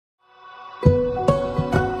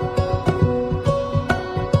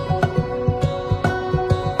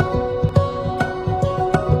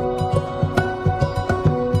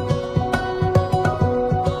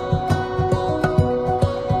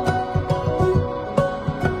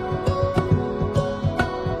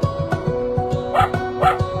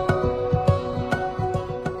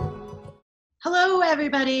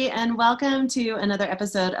everybody, and welcome to another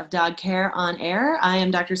episode of Dog Care on Air. I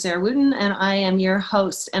am Dr. Sarah Wooten, and I am your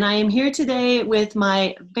host. And I am here today with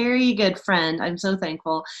my very good friend, I'm so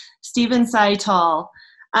thankful, Stephen Cital.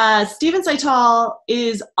 Stephen Cital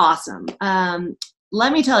is awesome.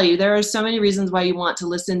 Let me tell you, there are so many reasons why you want to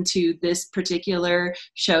listen to this particular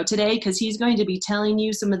show today, because he's going to be telling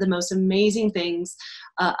you some of the most amazing things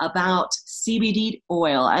about CBD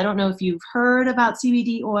oil. I don't know if you've heard about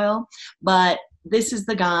CBD oil, but this is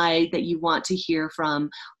the guy that you want to hear from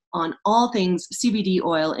on all things CBD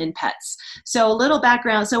oil in pets. So a little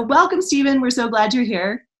background. So welcome, Stephen. We're so glad you're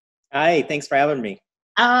here. Hi, thanks for having me.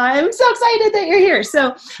 I'm so excited that you're here.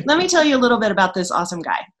 So let me tell you a little bit about this awesome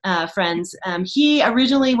guy, friends. He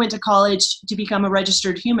originally went to college to become a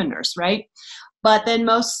registered human nurse, right? But then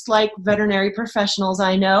most like veterinary professionals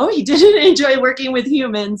I know, he didn't enjoy working with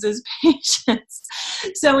humans as patients.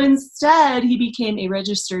 So instead, he became a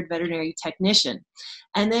registered veterinary technician.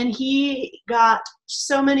 And then he got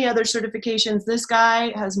so many other certifications. This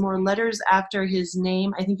guy has more letters after his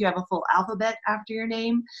name. I think you have a full alphabet after your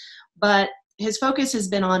name. But his focus has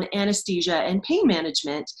been on anesthesia and pain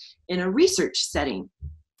management in a research setting.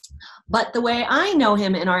 But the way I know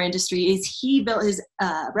him in our industry is he built his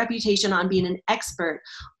reputation on being an expert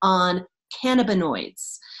on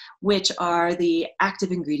cannabinoids, which are the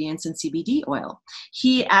active ingredients in CBD oil.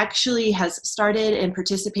 He actually has started and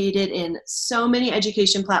participated in so many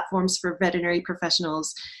education platforms for veterinary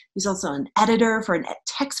professionals. He's also an editor for a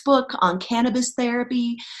textbook on cannabis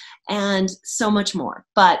therapy and so much more.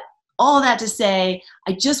 But all that to say,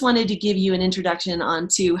 I just wanted to give you an introduction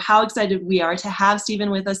onto how excited we are to have Stephen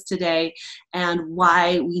with us today and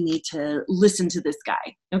why we need to listen to this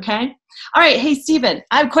guy, okay? All right, hey, Stephen,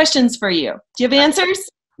 I have questions for you. Do you have answers?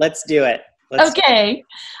 Let's do it. Okay.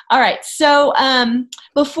 All right. So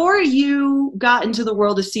before you got into the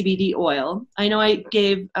world of CBD oil, I know I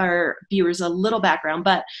gave our viewers a little background,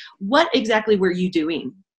 but what exactly were you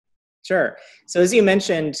doing? Sure. So as you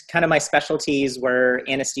mentioned, kind of my specialties were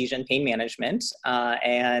anesthesia and pain management.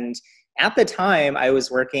 And at the time, I was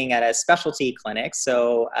working at a specialty clinic,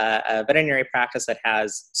 so a veterinary practice that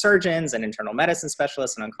has surgeons and internal medicine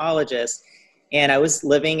specialists and oncologists. And I was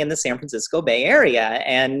living in the San Francisco Bay Area.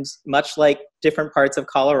 And much like different parts of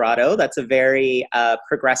Colorado, that's a very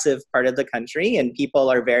progressive part of the country. And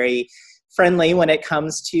people are very friendly when it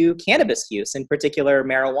comes to cannabis use, in particular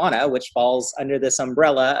marijuana, which falls under this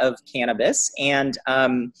umbrella of cannabis. And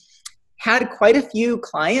had quite a few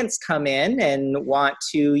clients come in and want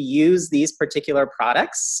to use these particular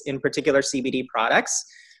products, in particular CBD products,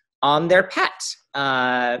 on their pet.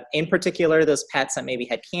 In particular, those pets that maybe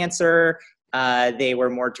had cancer, they were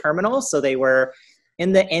more terminal, so they were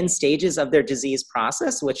in the end stages of their disease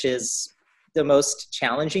process, which is the most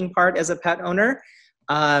challenging part as a pet owner.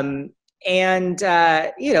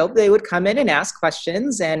 They would come in and ask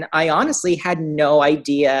questions, and I honestly had no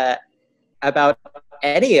idea about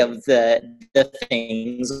any of the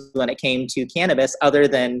things when it came to cannabis other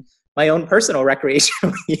than my own personal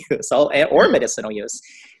recreational use or medicinal use.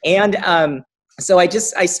 And so I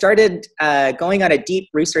started going on a deep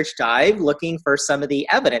research dive, looking for some of the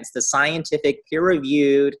evidence, the scientific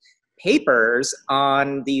peer-reviewed papers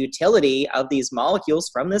on the utility of these molecules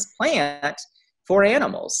from this plant for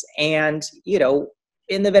animals. And,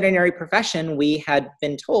 in the veterinary profession, we had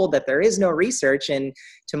been told that there is no research. And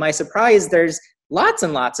to my surprise, there's lots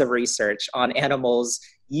and lots of research on animals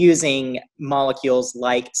using molecules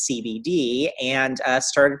like CBD, and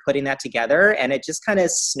started putting that together. And it just kind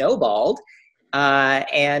of snowballed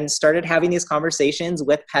and started having these conversations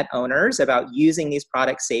with pet owners about using these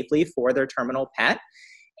products safely for their terminal pet.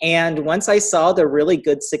 And once I saw the really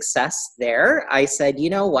good success there, I said, you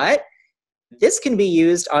know what? This can be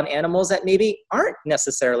used on animals that maybe aren't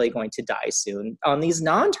necessarily going to die soon, on these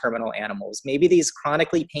non-terminal animals, maybe these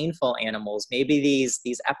chronically painful animals, maybe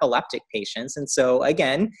these epileptic patients. And so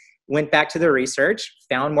again, went back to the research,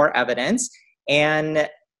 found more evidence, and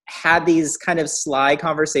had these kind of sly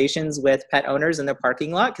conversations with pet owners in the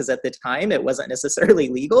parking lot, because at the time it wasn't necessarily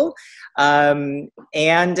legal. And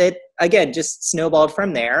it, again, just snowballed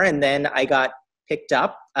from there. And then I got picked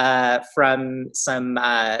up from some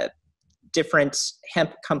different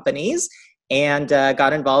hemp companies and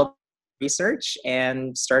got involved in research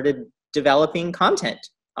and started developing content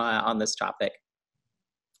on this topic.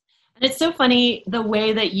 And it's so funny the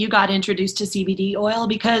way that you got introduced to CBD oil,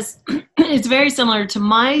 because it's very similar to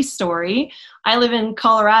my story. I live in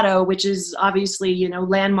Colorado, which is obviously,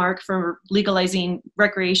 landmark for legalizing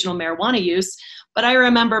recreational marijuana use. But I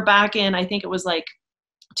remember back in, I think it was like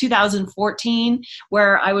 2014,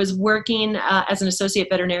 where I was working as an associate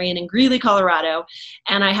veterinarian in Greeley, Colorado,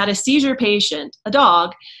 and I had a seizure patient, a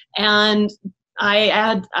dog, and I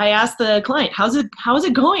asked the client, how's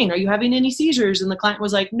it going? Are you having any seizures? And the client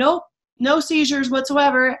was like, nope, no seizures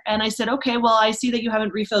whatsoever. And I said, okay, well, I see that you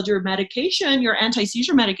haven't refilled your medication, your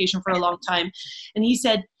anti-seizure medication, for a long time. And he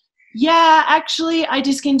said, yeah, actually, I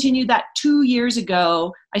discontinued that 2 years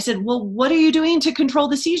ago. I said, well, what are you doing to control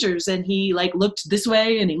the seizures? And he like looked this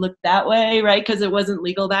way and he looked that way, right? Because it wasn't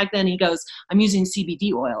legal back then. He goes, I'm using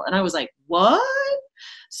CBD oil. And I was like, what?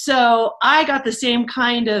 So I got the same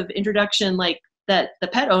kind of introduction like that the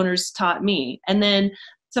pet owners taught me. And then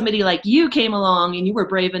somebody like you came along and you were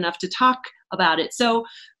brave enough to talk about it. So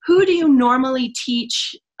who do you normally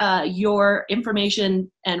teach your information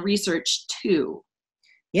and research to?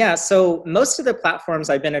 Yeah, so most of the platforms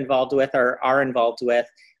I've been involved with or are involved with,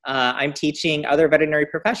 I'm teaching other veterinary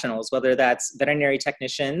professionals, whether that's veterinary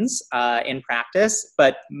technicians in practice,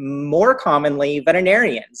 but more commonly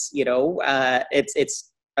veterinarians. You know,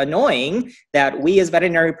 it's annoying that we as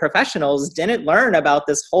veterinary professionals didn't learn about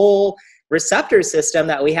this whole receptor system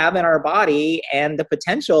that we have in our body and the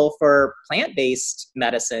potential for plant-based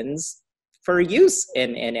medicines for use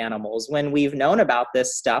in animals when we've known about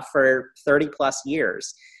this stuff for 30 plus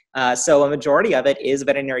years. So a majority of it is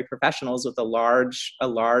veterinary professionals with a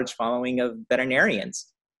large following of veterinarians.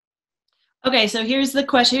 Okay, so here's the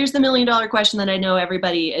question. Here's the $1 million question that I know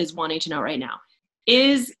everybody is wanting to know right now.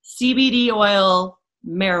 Is CBD oil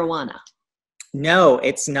marijuana? No,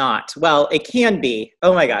 it's not. Well, it can be.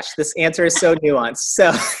 Oh my gosh, this answer is so nuanced.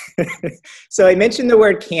 So I mentioned the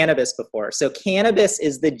word cannabis before. So cannabis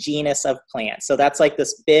is the genus of plant. So that's like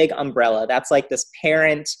this big umbrella. That's like this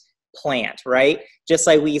parent plant, right? Just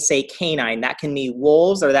like we say canine, that can mean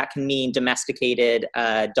wolves or that can mean domesticated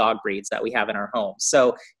dog breeds that we have in our homes.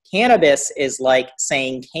 So cannabis is like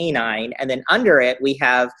saying canine, and then under it we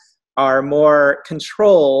have our more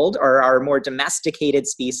controlled or our more domesticated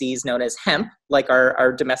species known as hemp, like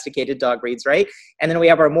our domesticated dog breeds, right? And then we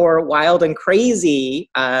have our more wild and crazy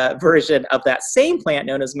version of that same plant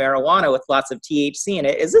known as marijuana with lots of THC in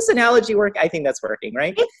it. Is this analogy work? I think that's working,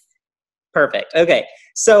 right? Perfect. Okay.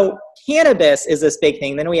 So cannabis is this big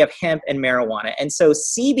thing. Then we have hemp and marijuana. And so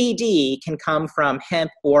CBD can come from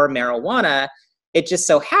hemp or marijuana. It just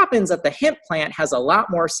so happens that the hemp plant has a lot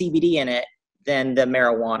more CBD in it than the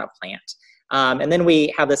marijuana plant. And then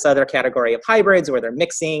we have this other category of hybrids where they're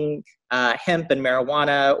mixing hemp and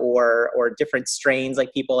marijuana or different strains,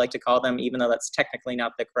 like people like to call them, even though that's technically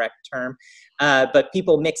not the correct term. But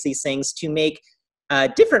people mix these things to make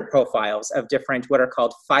different profiles of different what are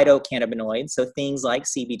called phytocannabinoids, so things like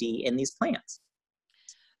CBD in these plants.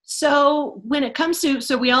 So when it comes to,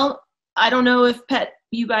 I don't know if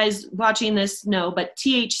you guys watching this know, but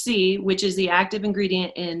THC, which is the active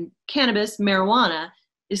ingredient in cannabis, marijuana,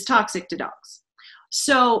 is toxic to dogs.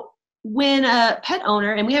 So when a pet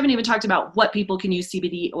owner, and we haven't even talked about what people can use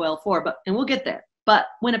CBD oil for, and we'll get there. But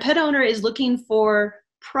when a pet owner is looking for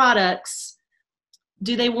products,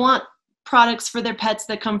 do they want products for their pets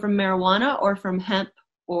that come from marijuana or from hemp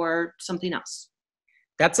or something else?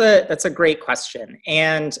 That's a great question.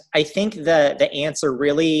 And I think the answer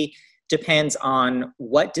really depends on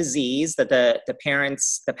what disease that the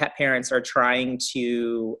pet parents are trying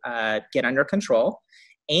to get under control.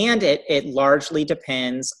 And it largely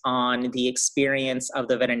depends on the experience of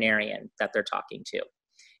the veterinarian that they're talking to.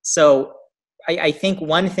 So I think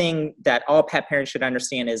one thing that all pet parents should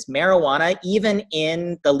understand is marijuana, even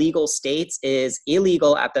in the legal states, is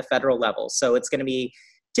illegal at the federal level. So it's going to be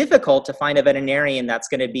difficult to find a veterinarian that's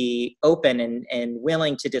going to be open and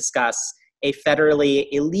willing to discuss a federally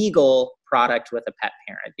illegal product with a pet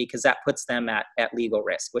parent, because that puts them at legal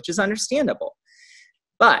risk, which is understandable.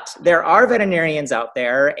 But there are veterinarians out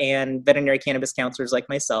there and veterinary cannabis counselors like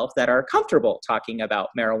myself that are comfortable talking about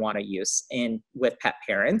marijuana use with pet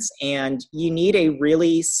parents. And you need a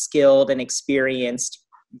really skilled and experienced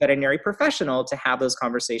veterinary professional to have those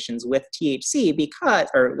conversations with THC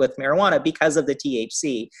with marijuana because of the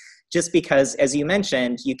THC. Just because, as you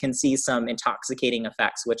mentioned, you can see some intoxicating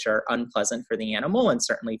effects, which are unpleasant for the animal and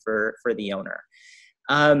certainly for the owner.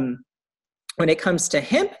 When it comes to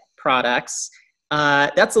hemp products,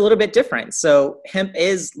 that's a little bit different. So hemp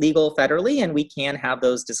is legal federally, and we can have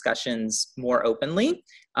those discussions more openly.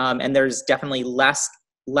 And there's definitely less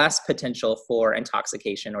potential for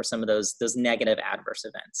intoxication or some of those negative adverse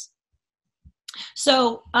events.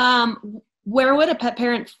 So where would a pet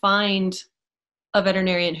parent find a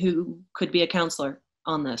veterinarian who could be a counselor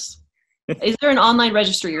on this? Is there an online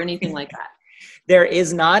registry or anything like that? There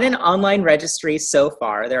is not an online registry so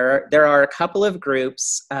far. There are a couple of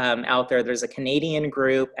groups out there. There's a Canadian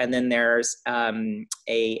group, and then there's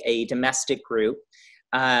a domestic group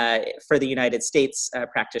for the United States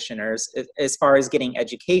practitioners as far as getting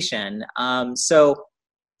education. So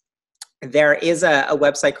there is a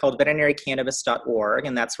website called veterinarycannabis.org,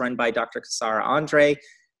 and that's run by Dr. Casara Andre,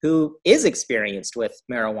 who is experienced with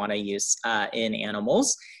marijuana use in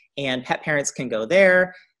animals. And pet parents can go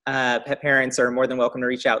there. Pet parents are more than welcome to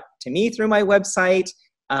reach out to me through my website.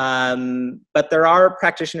 But there are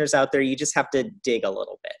practitioners out there. You just have to dig a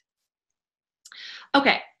little bit.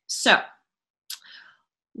 Okay, so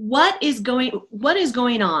what is going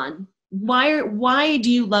on? Why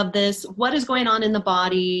do you love this? What is going on in the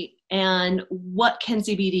body? And what can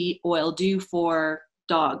CBD oil do for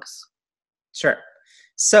dogs? Sure.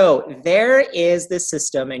 So there is this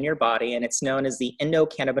system in your body, and it's known as the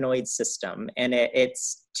endocannabinoid system. And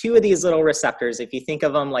it's two of these little receptors. If you think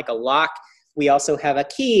of them like a lock, we also have a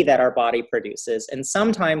key that our body produces. And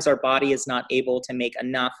sometimes our body is not able to make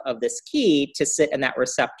enough of this key to sit in that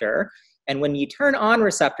receptor. And when you turn on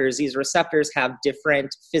receptors, these receptors have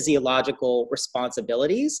different physiological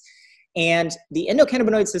responsibilities. And the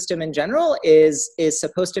endocannabinoid system in general is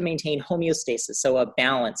supposed to maintain homeostasis, so a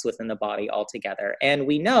balance within the body altogether. And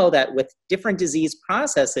we know that with different disease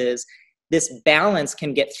processes, this balance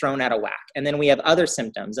can get thrown out of whack. And then we have other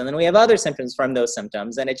symptoms, and then we have other symptoms from those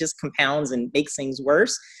symptoms, and it just compounds and makes things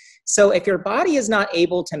worse. So if your body is not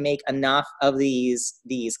able to make enough of these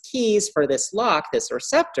keys for this lock, this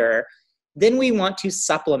receptor, then we want to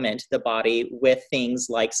supplement the body with things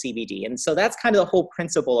like CBD. And so that's kind of the whole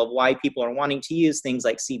principle of why people are wanting to use things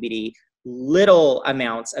like CBD, little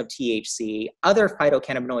amounts of THC, other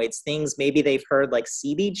phytocannabinoids, things maybe they've heard like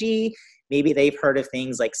CBG, maybe they've heard of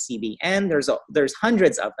things like CBN. There's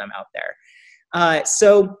hundreds of them out there.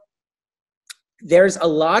 So there's a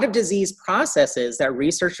lot of disease processes that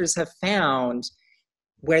researchers have found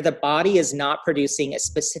where the body is not producing a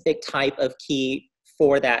specific type of key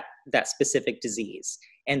for that specific disease.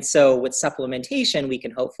 And so with supplementation, we can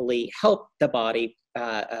hopefully help the body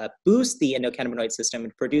boost the endocannabinoid system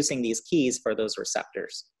in producing these keys for those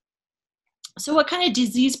receptors. So what kind of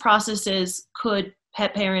disease processes could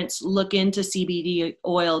pet parents look into CBD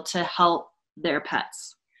oil to help their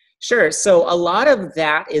pets? Sure. So a lot of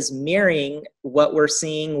that is mirroring what we're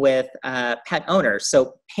seeing with pet owners.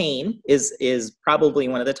 So pain is probably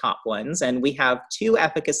one of the top ones. And we have 2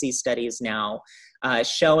 efficacy studies now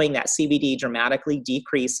showing that CBD dramatically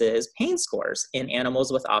decreases pain scores in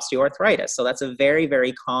animals with osteoarthritis. So that's a very,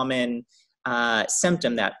 very common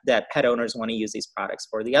symptom that pet owners want to use these products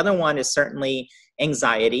for. The other one is certainly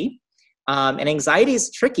anxiety. And anxiety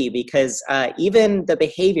is tricky because even the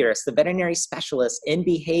behaviorists, the veterinary specialists in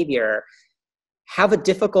behavior, have a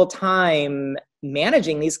difficult time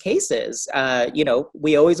managing these cases.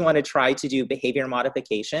 We always want to try to do behavior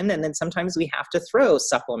modification, and then sometimes we have to throw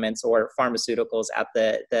supplements or pharmaceuticals at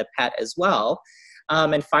the pet as well.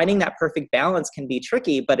 And finding that perfect balance can be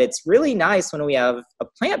tricky, but it's really nice when we have a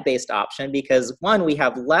plant-based option because, one, we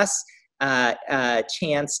have less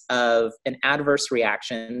chance of an adverse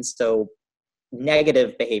reaction, so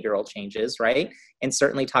negative behavioral changes, right? And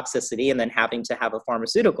certainly toxicity, and then having to have a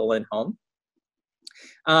pharmaceutical in home.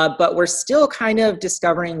 But we're still kind of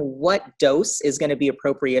discovering what dose is going to be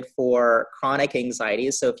appropriate for chronic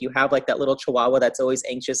anxiety. So if you have like that little chihuahua that's always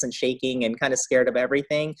anxious and shaking and kind of scared of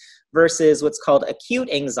everything versus what's called acute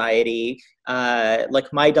anxiety,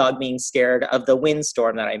 like my dog being scared of the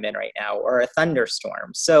windstorm that I'm in right now or a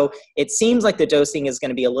thunderstorm. So it seems like the dosing is going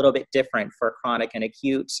to be a little bit different for chronic and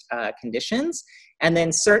acute conditions. And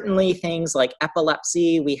then certainly things like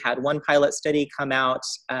epilepsy. We had one pilot study come out,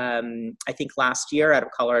 I think last year out of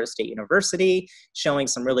Colorado State University, showing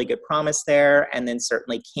some really good promise there. And then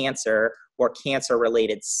certainly cancer or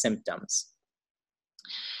cancer-related symptoms.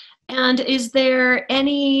 And is there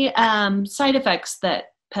any side effects that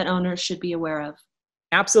pet owners should be aware of?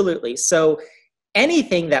 Absolutely. So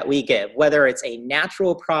anything that we give, whether it's a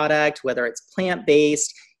natural product, whether it's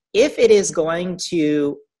plant-based, if it is going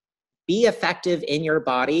to be effective in your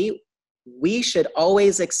body, we should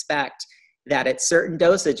always expect that at certain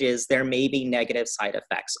dosages, there may be negative side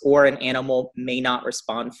effects, or an animal may not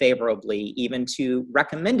respond favorably even to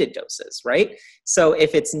recommended doses, right? So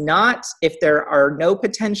if there are no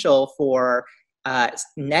potential for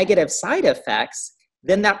negative side effects,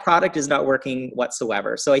 then that product is not working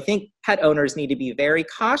whatsoever. So I think pet owners need to be very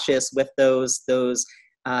cautious with those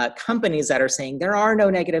companies that are saying there are no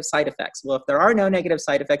negative side effects. Well, if there are no negative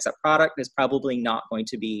side effects, that product is probably not going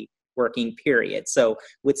to be working, period. So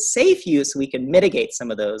with safe use, we can mitigate some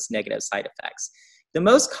of those negative side effects. The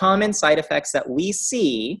most common side effects that we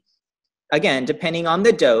see, again, depending on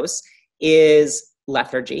the dose, is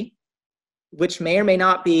lethargy, which may or may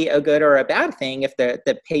not be a good or a bad thing if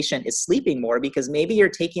the patient is sleeping more, because maybe you're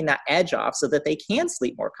taking that edge off so that they can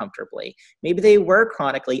sleep more comfortably. Maybe they were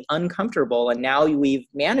chronically uncomfortable and now we've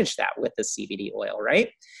managed that with the CBD oil, right?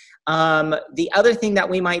 The other thing that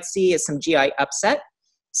we might see is some GI upset.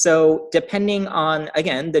 So depending on,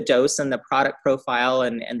 again, the dose and the product profile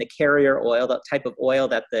and the carrier oil, the type of oil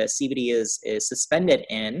that the CBD is suspended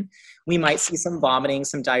in, we might see some vomiting,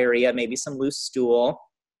 some diarrhea, maybe some loose stool.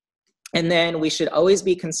 And then we should always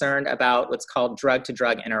be concerned about what's called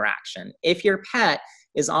drug-to-drug interaction. If your pet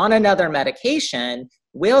is on another medication,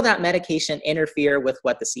 will that medication interfere with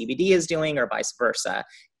what the CBD is doing or vice versa?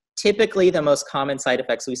 Typically, the most common side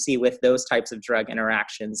effects we see with those types of drug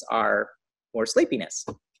interactions are more sleepiness.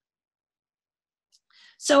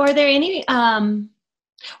 So are there any,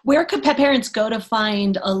 where could pet parents go to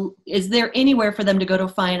find, is there anywhere for them to go to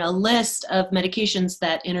find a list of medications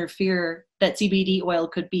that interfere, that CBD oil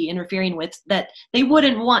could be interfering with, that they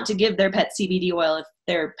wouldn't want to give their pet CBD oil if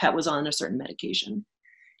their pet was on a certain medication?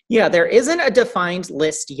 Yeah, there isn't a defined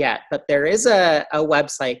list yet, but there is a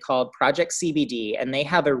website called Project CBD, and they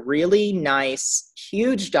have a really nice,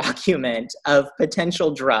 huge document of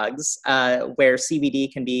potential drugs where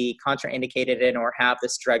CBD can be contraindicated in or have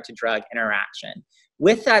this drug-to-drug interaction.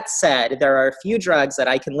 With that said, there are a few drugs that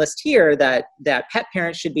I can list here that pet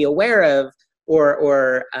parents should be aware of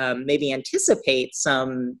or maybe anticipate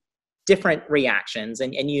some different reactions.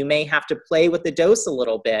 And you may have to play with the dose a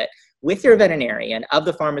little bit with your veterinarian of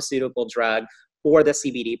the pharmaceutical drug or the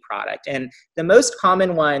CBD product. And the most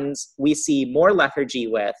common ones we see more lethargy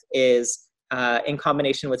with is in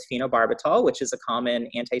combination with phenobarbital, which is a common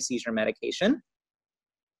anti-seizure medication.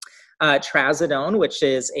 Trazodone, which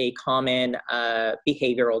is a common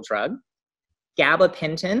behavioral drug.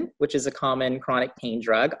 Gabapentin, which is a common chronic pain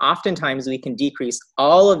drug. Oftentimes we can decrease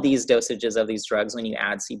all of these dosages of these drugs when you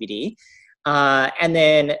add CBD. And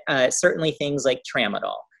then certainly things like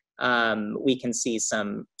tramadol. We can see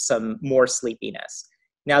some more sleepiness.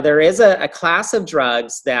 Now there is a class of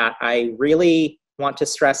drugs that I really want to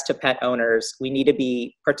stress to pet owners we need to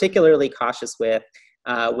be particularly cautious with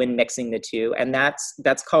when mixing the two, and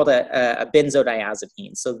that's called a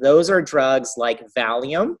benzodiazepine. So those are drugs like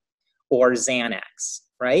Valium or Xanax,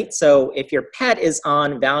 right? So if your pet is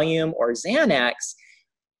on Valium or Xanax,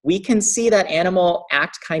 we can see that animal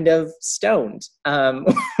act kind of stoned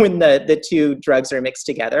when the two drugs are mixed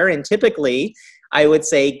together. And typically, I would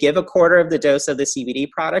say give a quarter of the dose of the CBD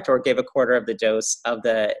product or give a quarter of the dose of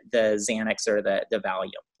the Xanax or the Valium,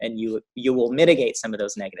 and you will mitigate some of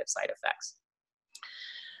those negative side effects.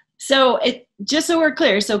 So just so we're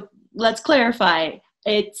clear, so let's clarify.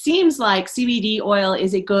 It seems like CBD oil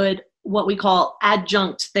is a good, what we call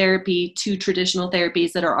adjunct therapy to traditional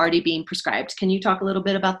therapies that are already being prescribed. Can you talk a little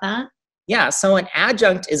bit about that? Yeah, so an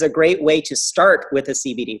adjunct is a great way to start with a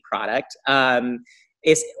CBD product.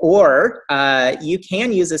 You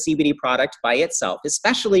can use a CBD product by itself,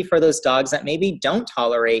 especially for those dogs that maybe don't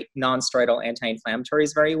tolerate non-steroidal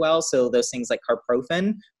anti-inflammatories very well. So those things like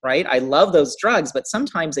carprofen, right? I love those drugs, but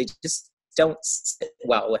sometimes they just don't sit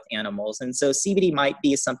well with animals. And so CBD might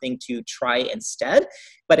be something to try instead.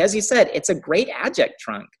 But as you said, it's a great adjunct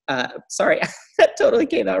sorry, that totally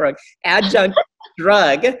came out wrong. Adjunct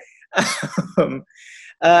drug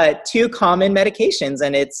to common medications.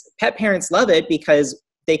 And pet parents love it because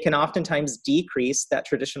they can oftentimes decrease that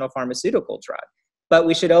traditional pharmaceutical drug. But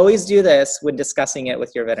we should always do this when discussing it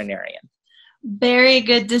with your veterinarian. Very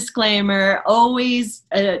good disclaimer. Always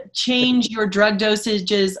change your drug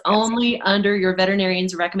dosages only under your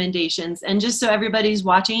veterinarian's recommendations. And just so everybody's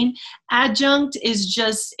watching, adjunct is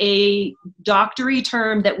just a doctory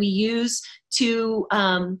term that we use to,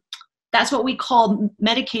 that's what we call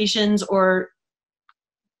medications or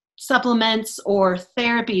supplements or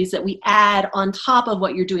therapies that we add on top of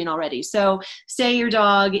what you're doing already. So say your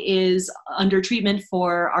dog is under treatment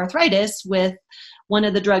for arthritis with one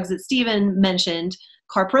of the drugs that Stephen mentioned,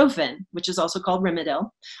 carprofen, which is also called Rimadyl.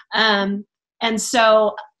 And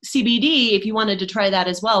so CBD, if you wanted to try that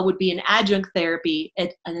as well, would be an adjunct therapy,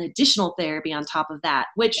 an additional therapy on top of that,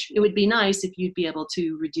 which it would be nice if you'd be able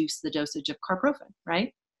to reduce the dosage of carprofen,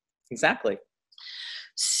 right? Exactly.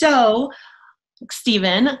 So,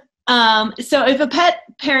 Stephen, so if a pet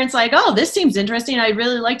parent's like, oh, this seems interesting, I'd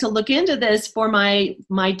really like to look into this for my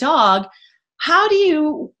dog,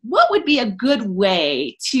 what would be a good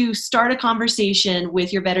way to start a conversation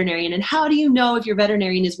with your veterinarian, and how do you know if your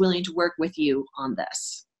veterinarian is willing to work with you on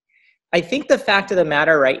this? I think the fact of the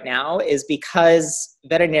matter right now is because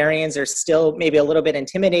veterinarians are still maybe a little bit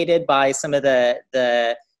intimidated by some of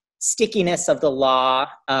the stickiness of the law,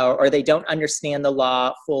 or they don't understand the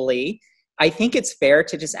law fully. I think it's fair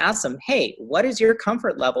to just ask them, hey, what is your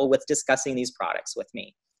comfort level with discussing these products with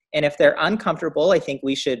me? And if they're uncomfortable, I think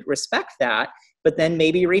we should respect that, but then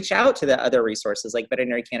maybe reach out to the other resources like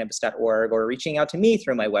veterinarycannabis.org or reaching out to me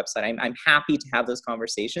through my website. I'm happy to have those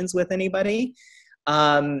conversations with anybody.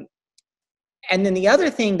 And then the other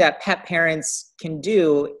thing that pet parents can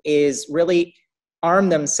do is really arm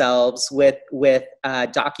themselves with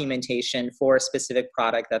documentation for a specific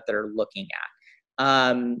product that they're looking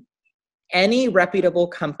at. Any reputable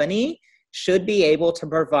company should be able to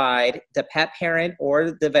provide the pet parent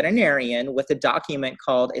or the veterinarian with a document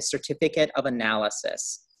called a certificate of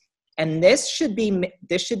analysis. And this should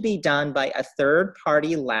be done by a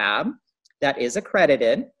third-party lab that is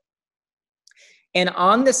accredited. And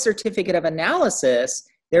on the certificate of analysis,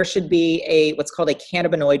 there should be what's called a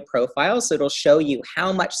cannabinoid profile. So it'll show you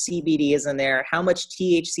how much CBD is in there, how much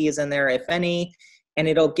THC is in there, if any, and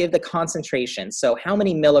it'll give the concentration. So how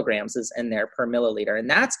many milligrams is in there per milliliter. And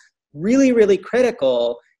that's really, really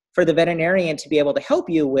critical for the veterinarian to be able to help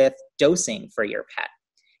you with dosing for your pet.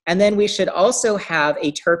 And then we should also have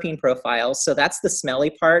a terpene profile. So that's the smelly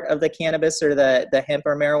part of the cannabis or the hemp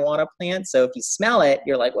or marijuana plant. So if you smell it,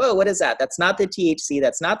 you're like, whoa, what is that? That's not the THC,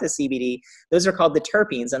 that's not the CBD. Those are called the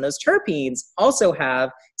terpenes. And those terpenes also have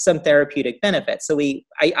some therapeutic benefits. So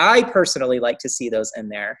I personally like to see those in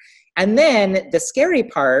there. And then the scary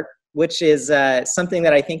part, which is something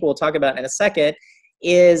that I think we'll talk about in a second,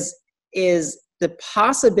 is the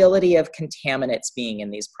possibility of contaminants being in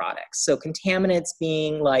these products. So contaminants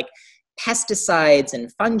being like pesticides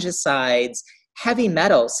and fungicides, heavy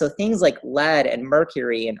metals, so things like lead and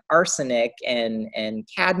mercury and arsenic and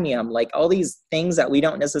cadmium, like all these things that we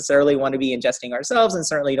don't necessarily want to be ingesting ourselves and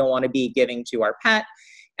certainly don't want to be giving to our pet.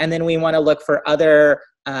 And then we want to look for other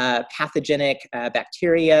pathogenic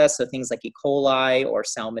bacteria, so things like E. coli or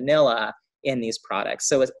salmonella in these products.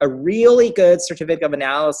 So a really good certificate of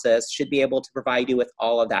analysis should be able to provide you with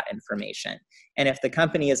all of that information. And if the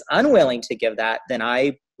company is unwilling to give that, then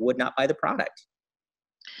I would not buy the product.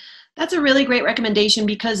 That's a really great recommendation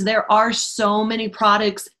because there are so many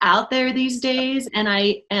products out there these days. And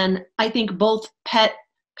I think both pet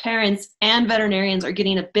parents and veterinarians are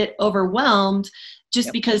getting a bit overwhelmed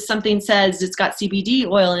just because something says it's got CBD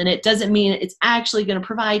oil in it doesn't mean it's actually going to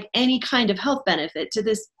provide any kind of health benefit to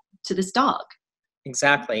this dog.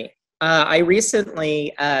 Exactly. I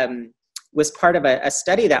recently was part of a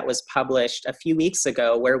study that was published a few weeks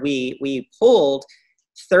ago where we pulled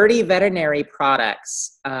 30 veterinary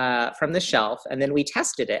products from the shelf, and then we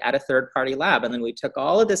tested it at a third-party lab. And then we took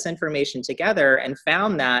all of this information together and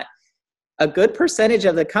found that a good percentage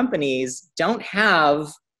of the companies don't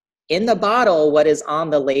have in the bottle what is on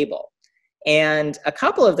the label. And a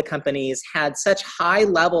couple of the companies had such high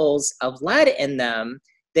levels of lead in them,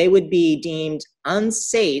 they would be deemed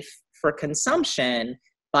unsafe for consumption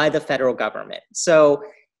by the federal government. So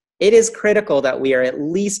it is critical that we are at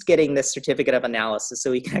least getting this certificate of analysis so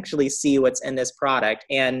we can actually see what's in this product.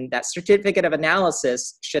 And that certificate of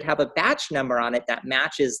analysis should have a batch number on it that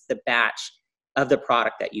matches the batch of the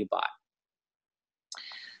product that you bought.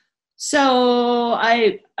 So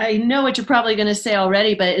I know what you're probably going to say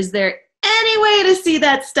already, but is there any way to see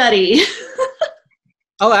that study?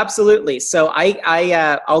 Oh, absolutely. So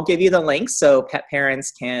I'll give you the link so pet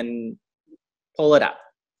parents can pull it up.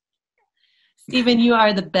 Stephen, you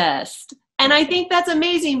are the best. And I think that's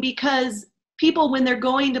amazing because people, when they're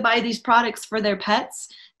going to buy these products for their pets,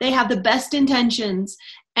 they have the best intentions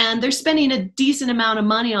and they're spending a decent amount of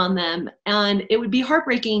money on them. And it would be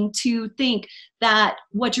heartbreaking to think that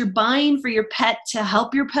what you're buying for your pet to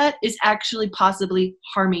help your pet is actually possibly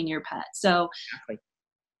harming your pet. So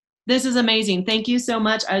this is amazing. Thank you so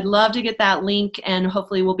much. I'd love to get that link and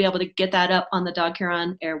hopefully we'll be able to get that up on the Dog Care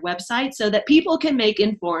on Air website so that people can make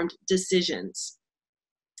informed decisions.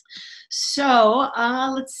 So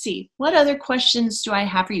let's see. What other questions do I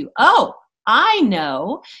have for you? Oh, I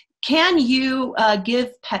know. Can you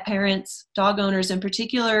give pet parents, dog owners in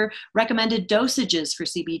particular, recommended dosages for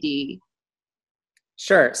CBD?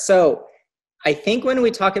 Sure. So I think when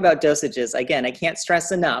we talk about dosages, again, I can't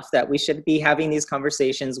stress enough that we should be having these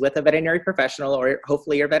conversations with a veterinary professional or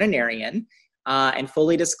hopefully your veterinarian and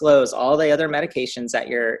fully disclose all the other medications that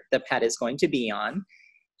the pet is going to be on.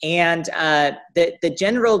 And the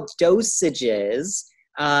general dosages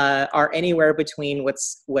are anywhere between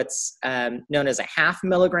what's known as a 0.5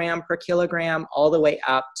 milligram per kilogram all the way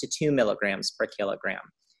up to 2 milligrams per kilogram.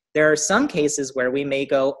 There are some cases where we may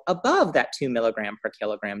go above that 2 milligram per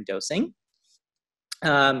kilogram dosing.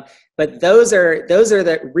 But those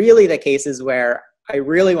are really the cases where I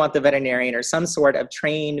really want the veterinarian or some sort of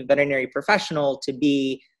trained veterinary professional to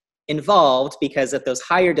be involved, because at those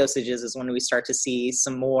higher dosages is when we start to see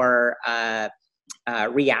some more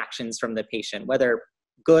reactions from the patient, whether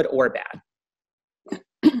good or bad.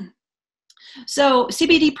 So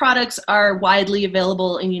CBD products are widely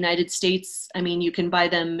available in the United States. I mean, you can buy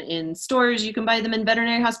them in stores, you can buy them in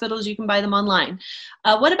veterinary hospitals, you can buy them online.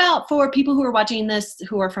 What about for people who are watching this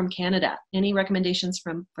who are from Canada? Any recommendations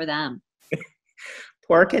for them?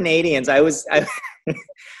 Poor Canadians. I was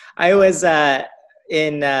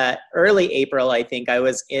in early April, I think. I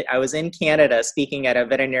was in Canada speaking at a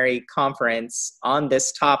veterinary conference on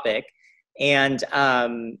this topic, and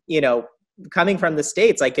coming from the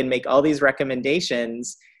States, I can make all these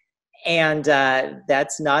recommendations, and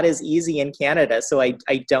that's not as easy in Canada. So I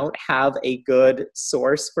don't have a good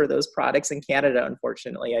source for those products in Canada,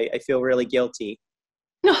 unfortunately. I feel really guilty.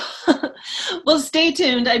 Well, stay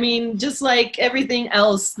tuned. I mean, just like everything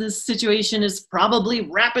else, this situation is probably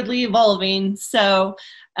rapidly evolving. So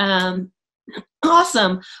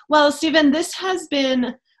awesome. Well, Stephen, this has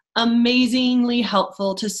been amazingly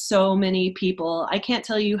helpful to so many people. I can't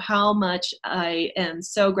tell you how much I am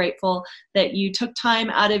so grateful that you took time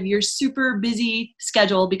out of your super busy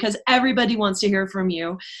schedule, because everybody wants to hear from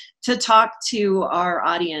you, to talk to our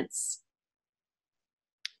audience.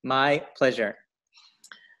 My pleasure.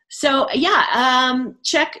 So yeah,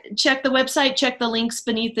 check the website, check the links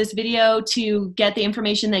beneath this video to get the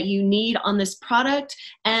information that you need on this product.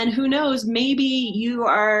 And who knows, maybe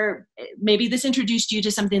this introduced you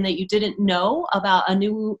to something that you didn't know about, a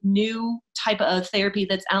new type of therapy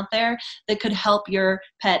that's out there that could help your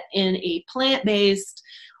pet in a plant-based,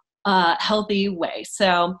 healthy way.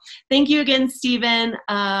 So thank you again, Stephen.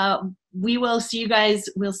 We will see you guys.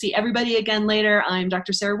 We'll see everybody again later. I'm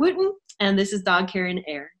Dr. Sarah Wooten, and this is Dog Care and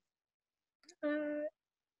Air.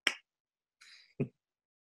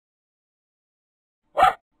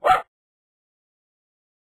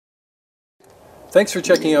 Thanks for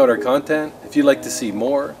checking out our content. If you'd like to see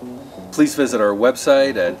more, please visit our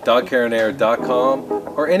website at dogcareandair.com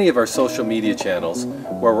or any of our social media channels,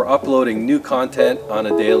 where we're uploading new content on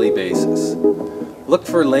a daily basis. Look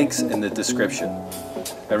for links in the description.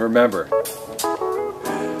 And remember,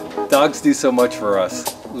 dogs do so much for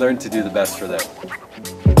us. Learn to do the best for them.